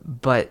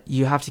But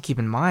you have to keep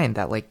in mind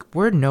that, like,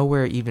 we're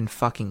nowhere even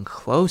fucking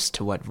close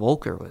to what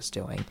Volcker was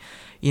doing.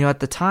 You know, at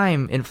the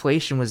time,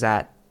 inflation was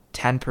at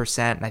 10%,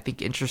 and I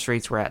think interest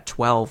rates were at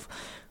 12.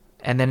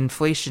 And then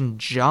inflation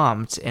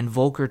jumped, and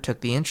Volcker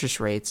took the interest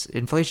rates.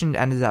 Inflation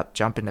ended up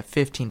jumping to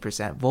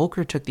 15%.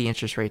 Volcker took the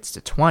interest rates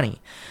to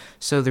 20.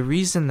 So the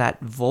reason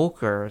that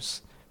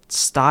Volcker's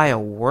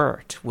style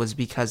worked was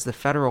because the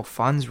federal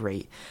funds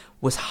rate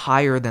was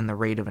higher than the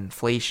rate of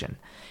inflation.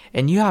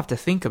 And you have to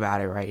think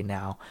about it right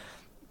now.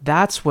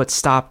 That's what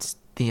stopped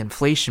the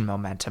inflation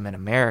momentum in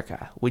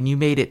America. When you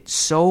made it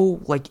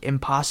so, like,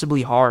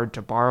 impossibly hard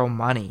to borrow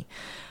money,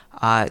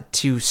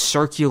 to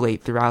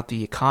circulate throughout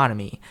the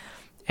economy,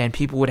 and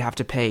people would have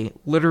to pay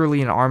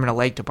literally an arm and a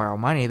leg to borrow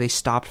money, they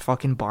stopped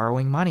fucking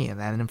borrowing money, and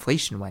then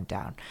inflation went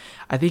down.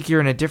 I think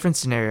you're in a different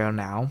scenario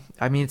now.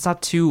 I mean, it's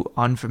not too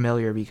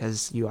unfamiliar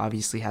because you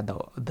obviously had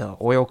the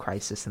oil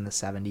crisis in the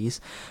 70s,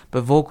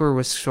 but Volcker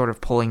was sort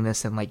of pulling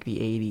this in like the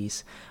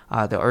 80s,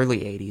 the early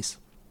 80s.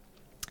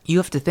 You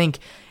have to think,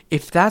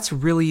 if that's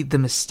really the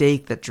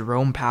mistake that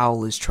Jerome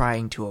Powell is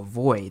trying to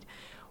avoid,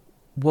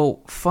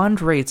 well,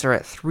 fund rates are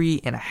at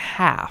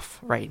 3.5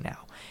 right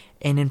now,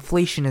 and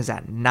inflation is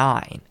at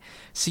 9.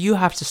 So you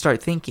have to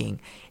start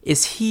thinking,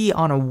 is he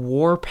on a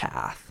war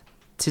path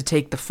to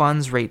take the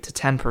funds rate to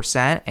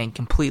 10% and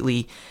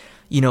completely,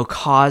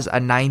 cause a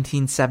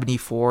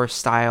 1974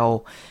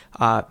 style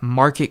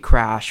market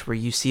crash where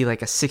you see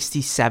like a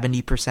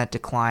 60-70%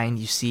 decline?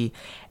 You see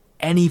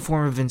any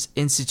form of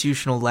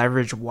institutional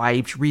leverage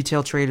wiped,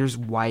 retail traders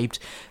wiped,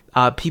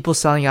 people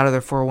selling out of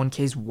their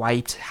 401ks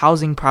wiped,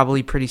 housing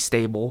probably pretty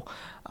stable.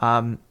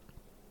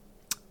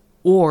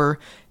 Or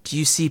do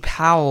you see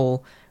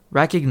Powell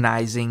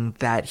recognizing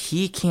that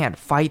he can't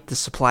fight the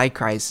supply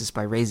crisis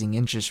by raising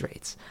interest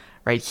rates,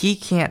 right? He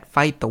can't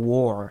fight the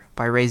war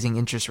by raising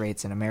interest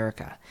rates in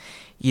America.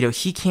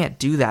 He can't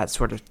do that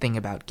sort of thing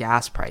about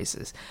gas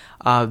prices.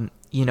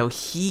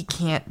 He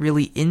can't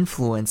really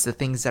influence the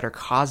things that are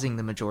causing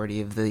the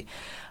majority of the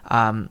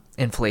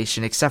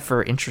inflation, except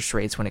for interest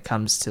rates when it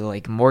comes to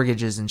like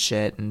mortgages and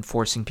shit and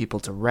forcing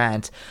people to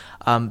rent.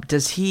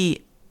 Does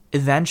he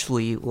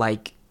eventually,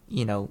 like,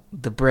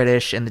 the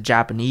British and the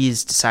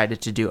Japanese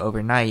decided to do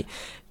overnight,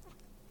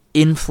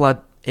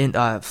 flood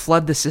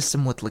the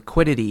system with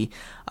liquidity,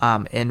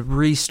 and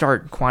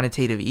restart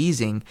quantitative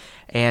easing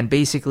and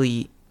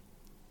basically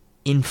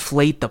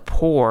inflate the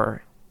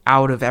poor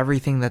out of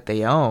everything that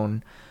they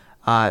own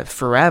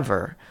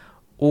forever?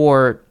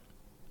 Or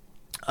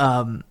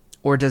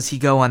does he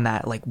go on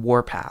that like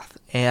war path?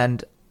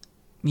 And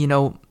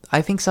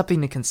I think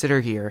something to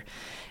consider here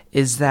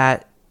is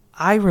that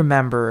I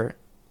remember,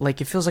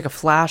 like, it feels like a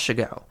flash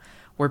ago,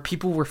 where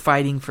people were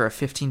fighting for a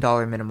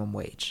 $15 minimum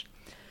wage.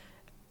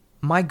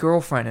 My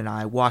girlfriend and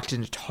I walked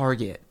into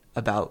Target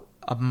about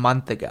a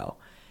month ago,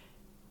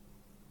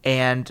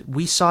 and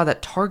we saw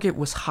that Target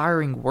was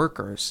hiring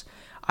workers.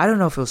 I don't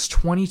know if it was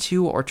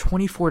 $22 or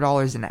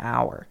 $24 an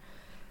hour.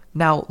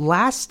 Now,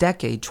 last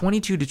decade,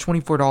 $22 to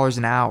 $24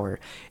 an hour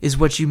is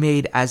what you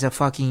made as a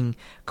fucking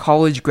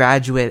college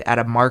graduate at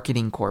a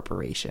marketing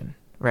corporation,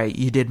 right?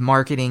 You did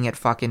marketing at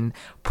fucking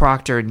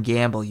Procter and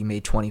Gamble, you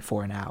made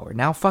 $24 an hour.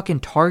 Now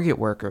fucking Target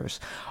workers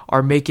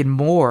are making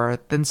more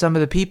than some of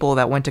the people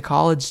that went to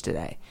college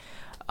today.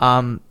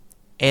 And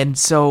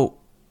so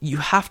you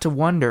have to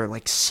wonder,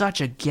 like, such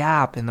a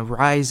gap in the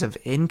rise of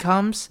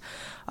incomes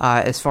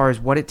as far as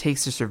what it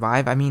takes to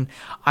survive. I mean,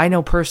 I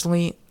know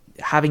personally,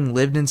 having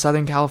lived in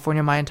Southern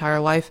California my entire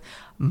life,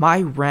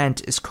 my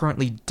rent is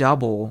currently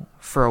double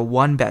for a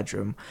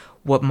 1-bedroom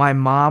what my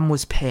mom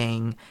was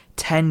paying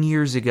 10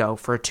 years ago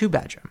for a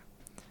 2-bedroom,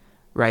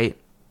 right?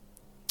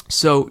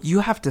 So you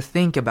have to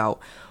think about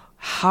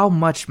how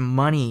much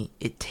money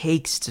it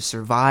takes to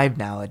survive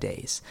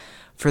nowadays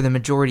for the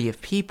majority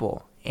of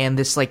people, and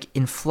this like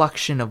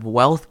inflection of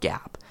wealth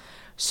gap.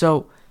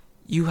 So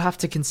you have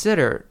to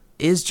consider,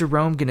 is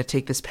Jerome going to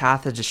take this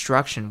path of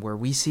destruction where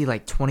we see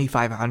like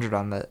 2,500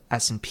 on the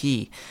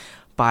S&P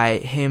by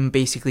him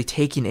basically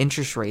taking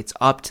interest rates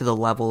up to the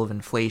level of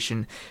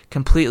inflation,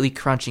 completely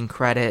crunching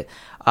credit,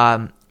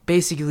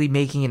 basically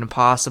making it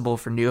impossible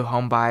for new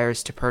home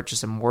buyers to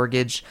purchase a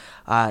mortgage,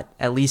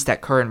 at least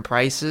at current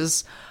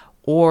prices?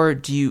 Or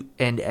do you,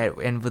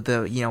 and with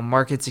the,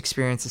 markets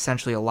experience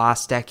essentially a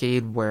lost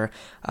decade where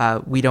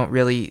we don't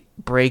really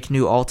break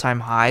new all-time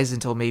highs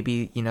until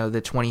maybe,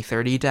 the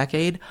 2030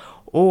 decade?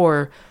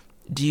 Or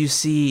do you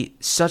see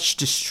such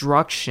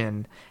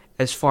destruction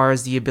as far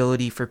as the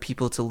ability for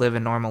people to live a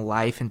normal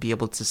life and be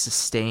able to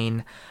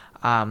sustain,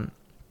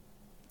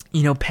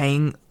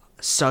 paying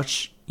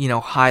such,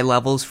 high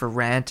levels for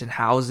rent and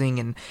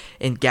housing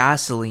and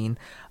gasoline,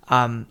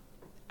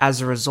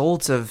 as a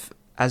result of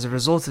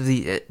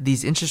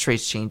these interest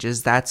rates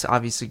changes? That's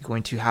obviously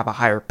going to have a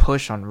higher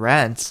push on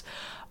rents.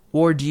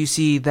 Or do you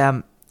see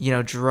them,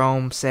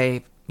 Jerome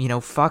say,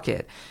 fuck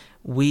it,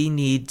 we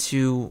need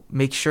to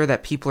make sure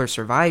that people are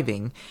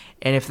surviving,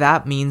 and if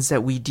that means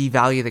that we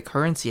devalue the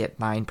currency at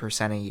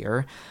 9% a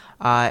year,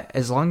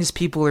 as long as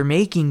people are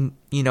making,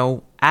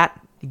 at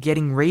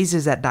getting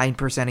raises at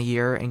 9% a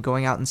year and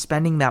going out and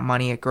spending that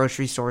money at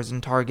grocery stores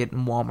and Target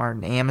and Walmart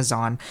and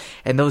Amazon,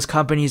 and those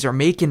companies are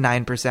making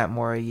 9%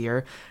 more a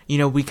year,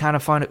 we kind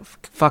of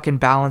fucking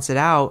balance it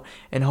out,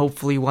 and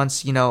hopefully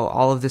once,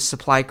 all of this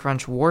supply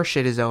crunch war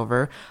shit is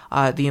over,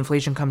 the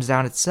inflation comes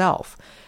down itself.